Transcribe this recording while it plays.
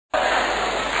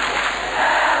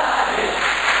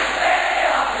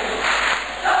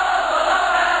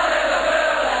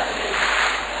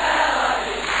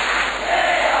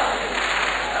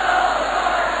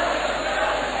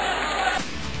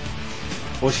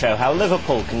will show how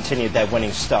Liverpool continued their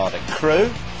winning start at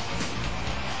Crewe.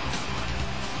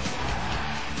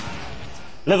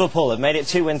 Liverpool have made it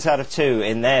 2 wins out of 2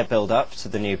 in their build-up to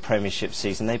the new Premiership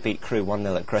season. They beat Crewe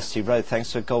 1-0 at Cresty Road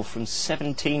thanks to a goal from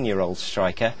 17-year-old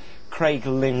striker Craig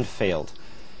Linfield.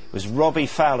 It was Robbie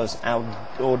Fowler's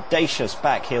audacious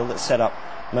back heel that set up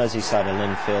Merseysider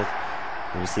Linfield,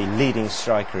 who was the leading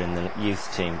striker in the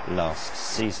youth team last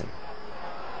season.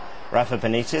 Rafa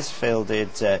Benitez fielded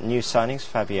new signings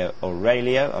Fabio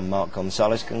Aurelio and Marc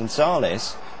Gonzalez.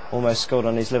 Gonzalez almost scored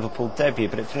on his Liverpool debut,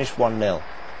 but it finished 1-0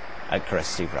 at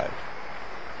Cresty Road.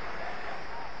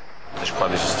 The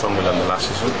squad is stronger than the last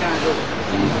season.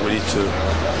 We need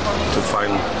to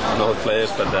find other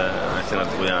players, but I think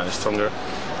that we are stronger.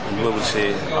 And we will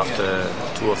see after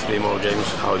 2 or 3 more games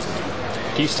how is the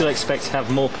team. Do you still expect to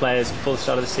have more players before the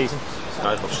start of the season?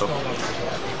 I hope so.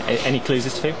 Any clues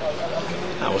as to?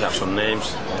 I will have some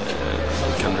names.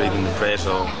 We can read in the press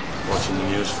or watching the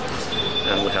news.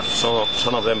 And we have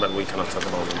some of them, but we cannot talk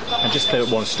about them. And just clear up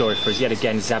one story for us. Yet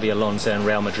again, Xabi Alonso and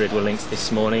Real Madrid were linked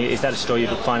this morning. Is that a story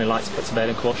you'd finally like to put to bed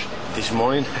and quash? This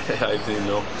morning? I didn't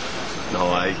know. No,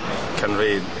 I can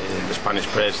read the Spanish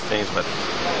press things, but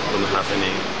we don't have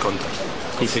any contact,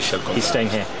 official contact. He's staying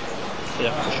here?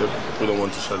 Yeah, for sure. We don't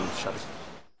want to sell shares.